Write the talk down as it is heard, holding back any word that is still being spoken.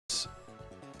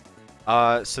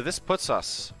So this puts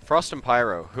us, Frost and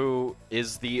Pyro, who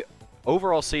is the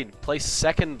overall seed, placed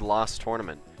second last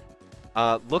tournament.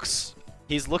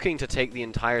 He's looking to take the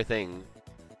entire thing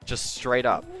just straight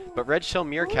up. But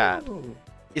Redshellmeerkat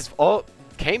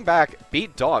came back,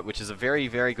 beat Dot, which is a very,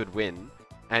 very good win.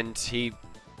 And he's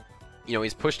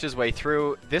pushed his way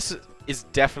through. This is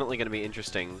definitely going to be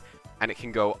interesting, and it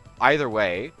can go either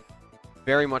way.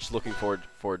 Very much looking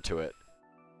forward to it.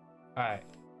 Alright.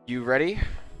 You ready?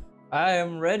 I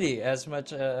am ready as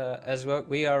much as what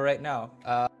we are right now.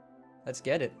 Let's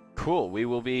get it. Cool. We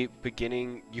will be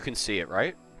beginning. You can see it,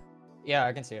 right? Yeah,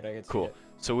 I can see it. I can see it. Cool.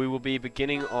 So we will be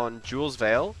beginning on Jules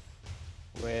Vale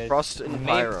with Frost and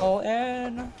Pyro.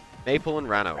 Maypul and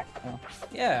Ranno. Oh.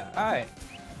 Yeah. All right.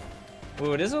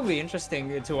 Ooh, this will be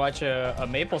interesting to watch a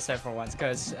Maypul set for once,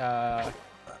 because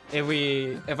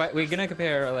we're gonna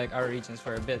compare like our regions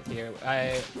for a bit here.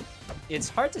 It's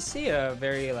hard to see a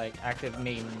very like active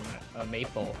main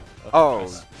Maypul.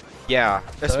 Yeah,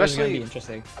 so especially gonna be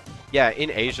interesting. Yeah, in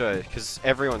Asia, because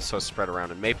everyone's so spread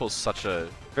around, and Maypul's such a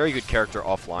very good character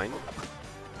offline.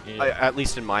 Yeah. At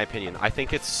least in my opinion, I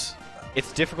think it's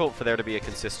difficult for there to be a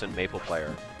consistent Maypul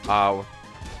player.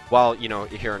 While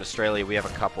here in Australia we have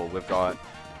a couple. We've got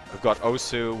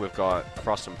Osu, we've got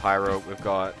Frost and Pyro, we've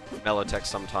got Melotech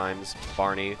sometimes,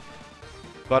 Barney.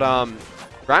 But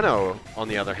Ranno, on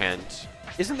the other hand,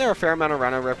 isn't there a fair amount of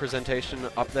Ranno representation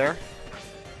up there?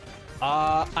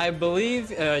 I believe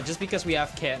just because we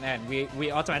have Ken, we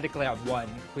automatically have one,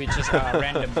 which is a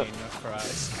random main for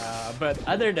us. But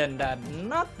other than that,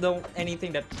 not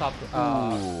anything that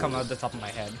come out the top of my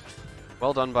head.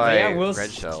 Well done by we'll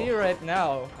Redshell. See right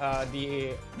now,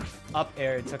 the up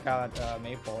air took out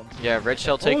Maypul. Yeah,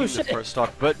 Redshell taking the first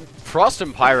stock, but Frost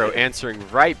and Pyro answering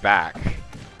right back.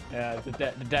 Yeah,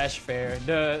 the dash fair,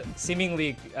 the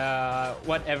seemingly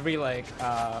what every like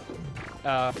a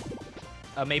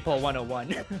Maypul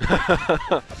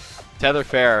 101. Tether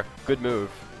fair, good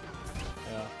move.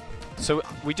 Yeah. So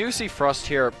we do see Frost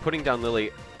here putting down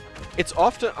Lily. It's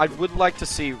often I would like to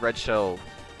see Redshell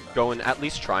go and at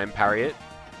least try and parry it.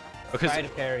 Because try to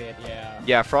parry it, yeah.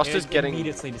 Yeah, Frost is getting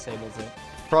immediately disables it.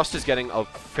 Frost is getting a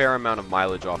fair amount of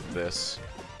mileage off of this,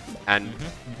 and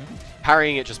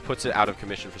parrying it just puts it out of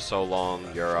commission for so long.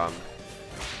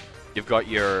 You've got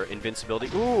your invincibility.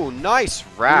 Ooh, nice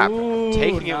wrap!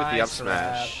 Taking it with the up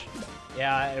smash.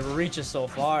 Yeah, it reaches so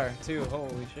far too.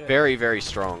 Holy shit! Very, very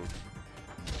strong.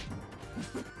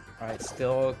 All right,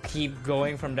 still keep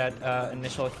going from that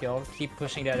initial kill. Keep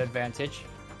pushing that advantage.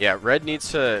 Yeah, Red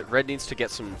needs to get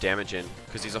some damage in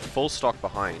because he's a full stock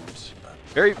behind.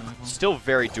 Still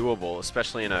very doable,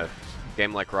 especially in a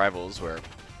game like Rivals where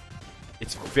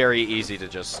it's very easy to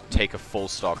just take a full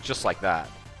stock just like that.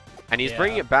 And he's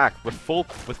bringing it back with full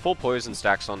poison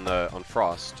stacks on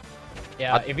Frost.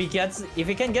 Yeah, if he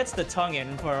can get the tongue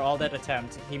in for all that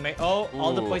attempt, he may. Oh,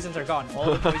 all the poisons are gone.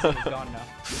 All the poison is gone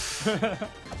now.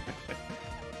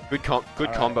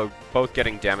 Good combo, both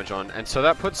getting damage on, and so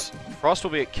that puts Frost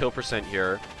will be at kill percent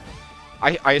here.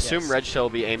 I assume Redshell will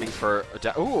be aiming for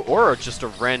or just a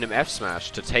random F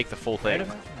smash to take the full thing.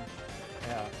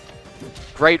 Yeah.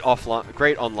 Great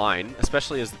online,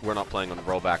 especially as we're not playing on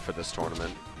rollback for this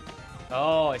tournament.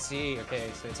 Oh, I see. Okay,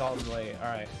 so it's all the way. All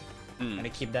right. I'm gonna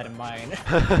keep that in mind.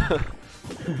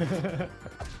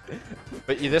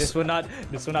 But this will not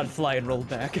fly in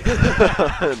rollback.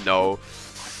 No,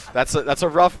 that's a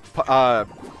rough.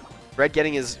 Red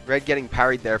getting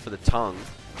parried there for the tongue.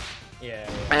 Yeah.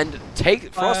 And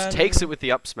Frost takes it with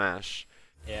the up smash.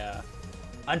 Yeah.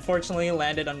 Unfortunately,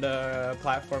 landed on the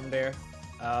platform there,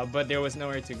 but there was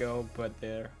nowhere to go but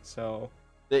there. So.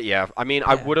 Yeah, I mean,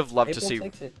 I would have loved to see.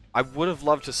 I would have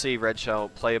loved to see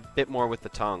Redshell play a bit more with the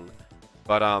tongue,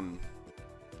 but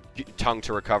tongue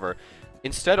to recover.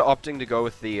 Instead, opting to go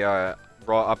with the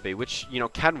raw up B, which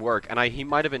can work, and he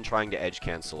might have been trying to edge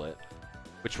cancel it,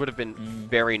 which would have been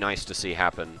very nice to see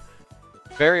happen.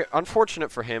 Very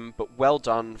unfortunate for him, but well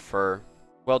done for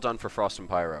Frost and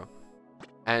Pyro.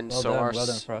 And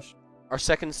our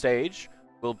second stage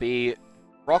will be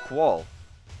Rock Wall.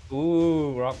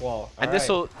 Ooh, Rock Wall. And this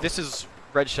is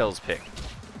Redshell's pick.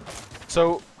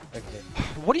 So,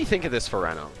 what do you think of this for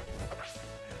Ranno?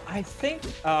 I think,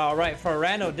 right, for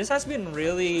Ranno, this has been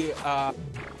really,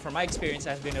 from my experience,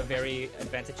 has been a very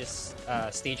advantageous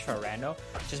stage for Ranno.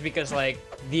 Just because, like,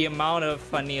 the amount of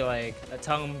funny, like,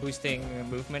 tongue-boosting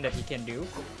movement that he can do,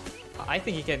 I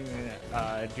think he can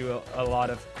do a lot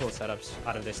of cool setups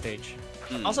out of this stage.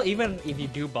 Also, even if you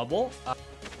do bubble,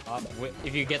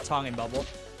 if you get tongue and bubble,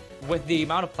 with the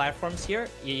amount of platforms here,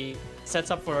 he sets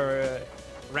up for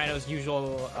Ranno's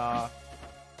usual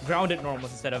grounded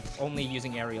normals instead of only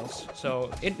using aerials.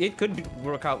 So it could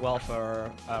work out well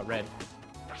for Red.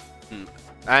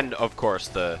 And of course,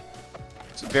 the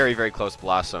very, very close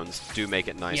blast zones do make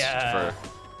it nice for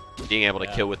being able to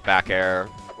kill with back air.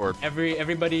 Or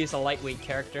everybody is a lightweight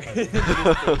character.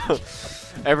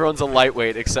 Everyone's a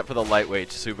lightweight except for the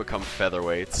lightweights who become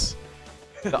featherweights.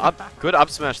 Good up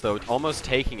smash though, almost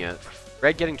taking it.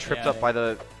 Red getting tripped up by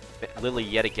the Lily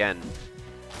yet again.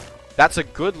 That's a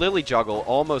good Lily juggle,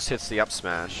 almost hits the up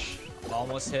smash.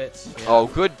 Almost hits. Yeah. Oh,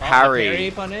 good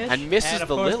parry. Punish, and misses and of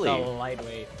the course Lily. The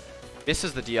lightweight.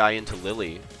 Misses the DI into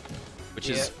Lily, which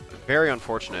is very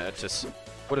unfortunate. It just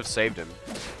would have saved him.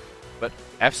 But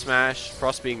F smash,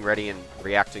 Frost being ready and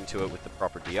reacting to it with the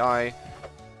proper DI.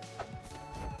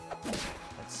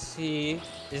 Let's see.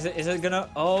 Is it gonna?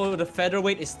 Oh, the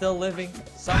featherweight is still living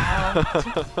somehow.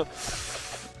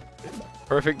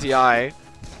 Perfect DI.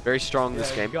 Very strong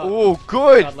this game. Oh,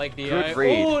 good! Like good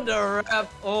read. Oh, the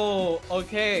rep. Oh,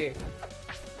 okay.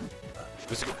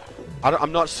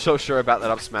 I'm not so sure about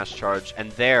that up smash charge.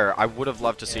 And there, I would have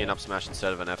loved to see an up smash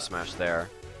instead of an F smash there.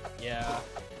 Yeah.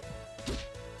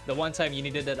 The one time you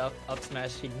needed that up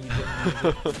smash, you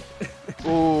needed it.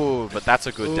 Ooh, but that's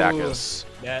a good Dacus.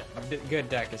 Yeah, good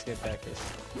Dacus, good Dacus.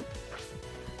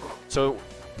 So,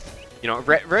 you know,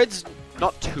 Red's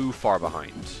not too far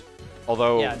behind.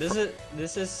 Although... Yeah,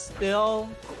 this is still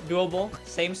doable.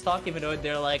 Same stock, even though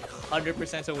they're like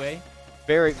 100% away.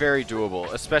 Very, very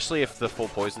doable, especially if the full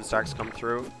poison stacks come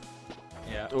through.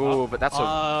 Yeah. Ooh, but that's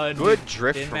a good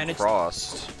drift from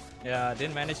Frost. Yeah,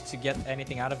 didn't manage to get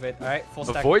anything out of it. Alright, full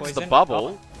stack avoids poison. the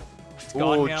bubble.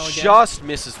 Oh, just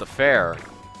misses the fair.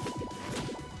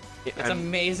 It's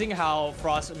amazing how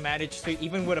Frost managed to,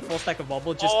 even with a full stack of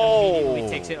bubble, just immediately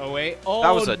takes it away. Oh,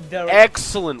 that was an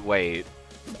excellent wait.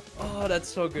 Oh, that's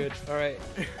so good. Alright.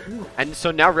 And so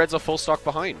now Red's a full stock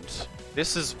behind.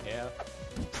 This is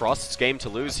Frost's game to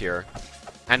lose here.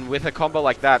 And with a combo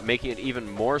like that, making it even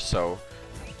more so.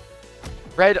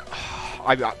 Red...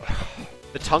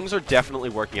 the tongues are definitely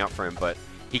working out for him, but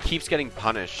he keeps getting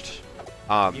punished.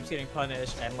 Keeps getting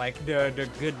punished, and like the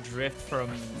good drift from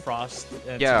Frost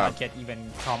to not get even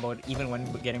comboed, even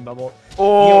when getting bubble.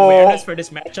 Oh. The awareness for this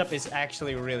matchup is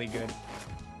actually really good.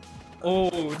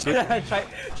 Oh,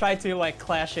 try to like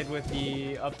clash it with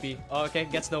the up B. Oh, okay,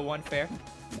 gets the one fair.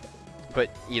 But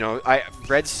you know,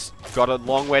 Red's got a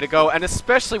long way to go, and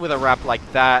especially with a wrap like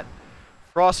that,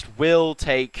 Frost will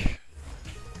take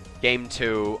Game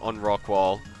 2 on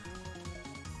Rockwall.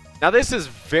 Now this is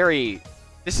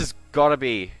gotta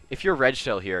be, if you're Red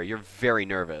Shell here, you're very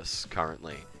nervous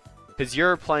currently, because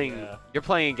you're playing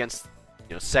against,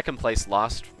 you know, second place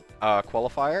last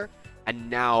qualifier, and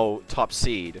now top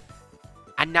seed,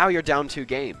 and now you're down 2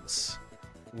 games.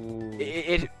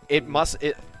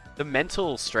 The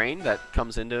mental strain that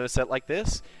comes into a set like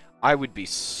this, I would be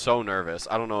so nervous.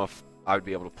 I don't know if I would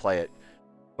be able to play it,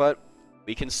 but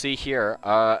we can see here,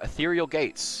 Ethereal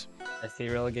Gates.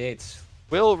 Ethereal Gates.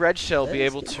 Will Red Shell be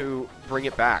able to bring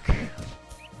it back?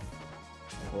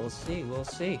 We'll see, we'll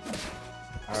see.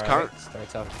 Alright,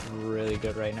 starts off really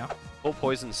good right now. Full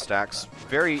poison stacks,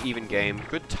 very even game,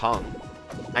 good tongue.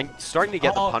 And starting to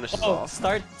get the punishes off.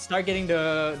 Start getting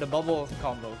the bubble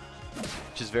combo.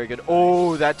 Which is very good.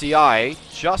 Oh, that DI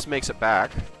just makes it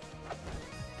back.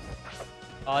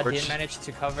 Didn't manage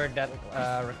to cover that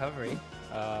recovery.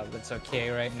 That's okay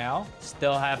right now.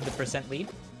 Still have the percent lead.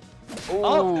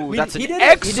 Oh, that's an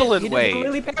excellent way. He did a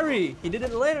Lily parry. He did a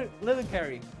Lily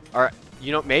parry. All right,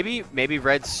 you know, maybe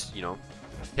Red's, you know,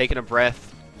 taking a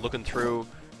breath, looking through.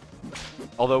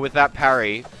 Although with that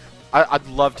parry, I'd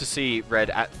love to see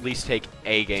Red at least take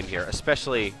a game here,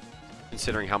 especially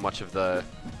considering how much of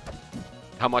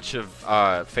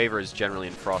favor is generally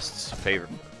in Frost's favor.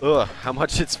 How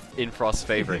much it's in Frost's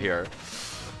favor here.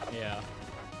 Yeah.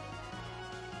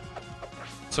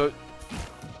 So,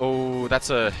 oh, that's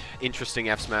a interesting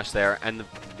F smash there, and the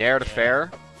nair to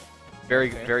fair,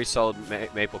 very solid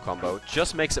Maple combo.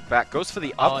 Just makes it back, goes for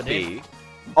the up B.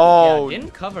 Oh,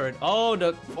 didn't cover it.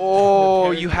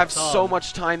 Oh, you have so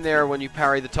much time there when you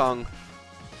parry the tongue.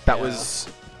 That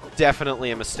was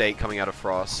definitely a mistake coming out of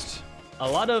Frost. A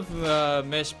lot of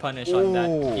miss punish on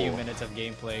that few minutes of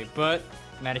gameplay, but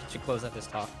managed to close out this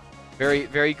talk.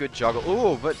 Very good juggle.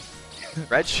 Ooh, but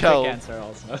Red Shell answer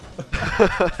also.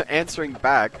 answering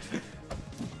back.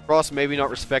 Frost maybe not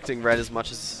respecting Red as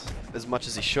much as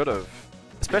he should have,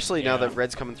 especially now that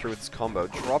Red's coming through with his combo.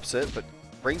 Drops it, but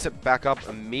brings it back up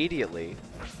immediately.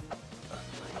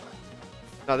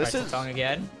 Now this is tongue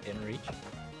again in reach.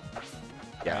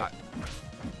 Yeah,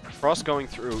 Frost going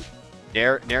through.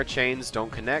 Nair chains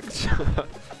don't connect.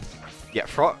 Yeah,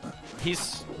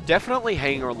 he's definitely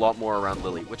hanging a lot more around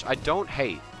Lily, which I don't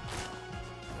hate.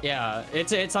 Yeah,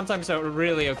 it's sometimes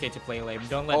really okay to play lame.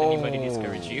 Don't let anybody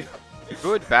discourage you.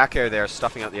 Good back air there,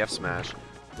 stuffing out the F smash.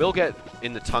 Will get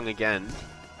in the tongue again.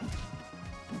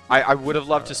 I would have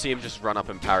loved to see him just run up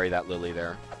and parry that Lily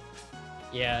there.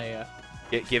 Yeah.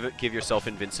 Give yourself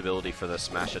invincibility for the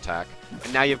smash attack.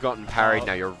 And now you've gotten parried,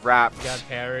 now you're wrapped. Got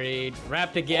parried.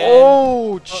 Wrapped again.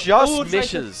 Oh, just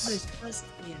misses. Just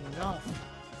enough.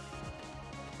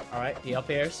 Alright, the up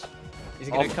airs. Is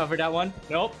he going to cover that one?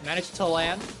 Nope, managed to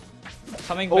land.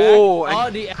 Coming back. Oh,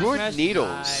 and the good needles.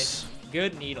 Nice.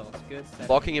 Good needles. Good setting.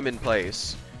 Locking him in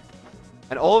place.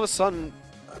 And all of a sudden,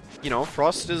 you know,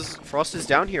 Frost is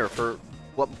down here for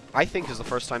what I think is the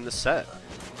first time this set.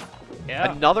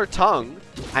 Yeah. Another tongue,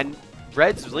 and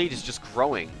Red's lead is just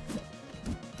growing.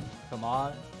 Come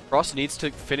on. Frost needs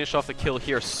to finish off a kill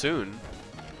here soon.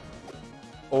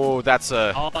 Oh, that's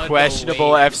a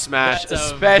questionable F smash,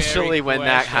 especially when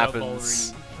that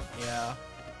happens. Yeah.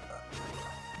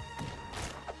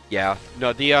 Yeah.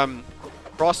 No, the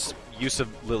Frost's use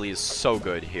of Lily is so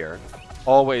good here.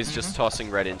 Always just tossing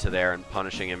Red into there and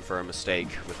punishing him for a mistake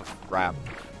with a wrap.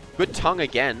 Good tongue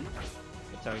again.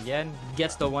 So again,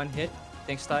 gets the one hit.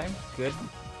 Thanks time. Good.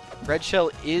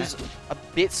 Redshell is a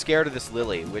bit scared of this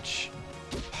Lily, which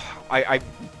I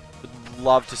would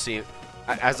love to see.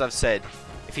 As I've said,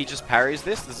 if he just parries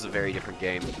this is a very different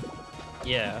game.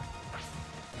 Yeah.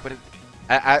 But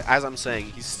as I'm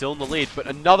saying, he's still in the lead. But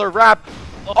another wrap.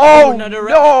 Oh, another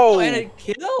no! Oh, and it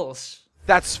kills.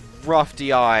 That's rough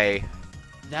DI.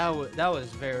 That was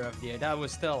very rough DI. That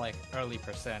was still like early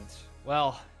percent.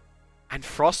 Well. And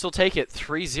Frost will take it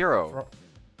 3-0.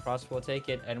 Frost will take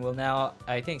it and will now,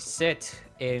 I think, sit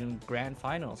in Grand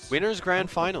Finals. Winners Grand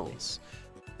Finals.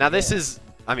 Now this is,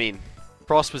 I mean,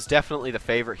 Frost was definitely the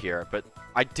favorite here, but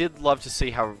I did love to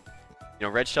see how, you know,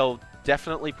 Redshell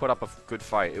definitely put up a good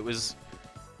fight. It was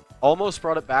almost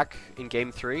brought it back in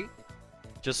Game 3.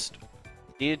 Just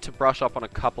needed to brush up on a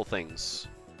couple things.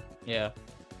 Yeah.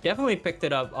 Definitely picked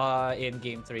it up in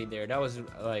Game 3 there. That was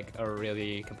like a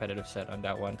really competitive set on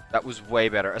that one. That was way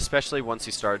better, especially once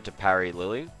he started to parry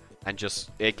Lily, and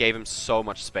just, it gave him so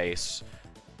much space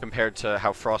compared to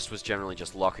how Frost was generally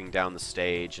just locking down the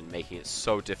stage and making it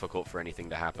so difficult for anything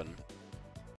to happen.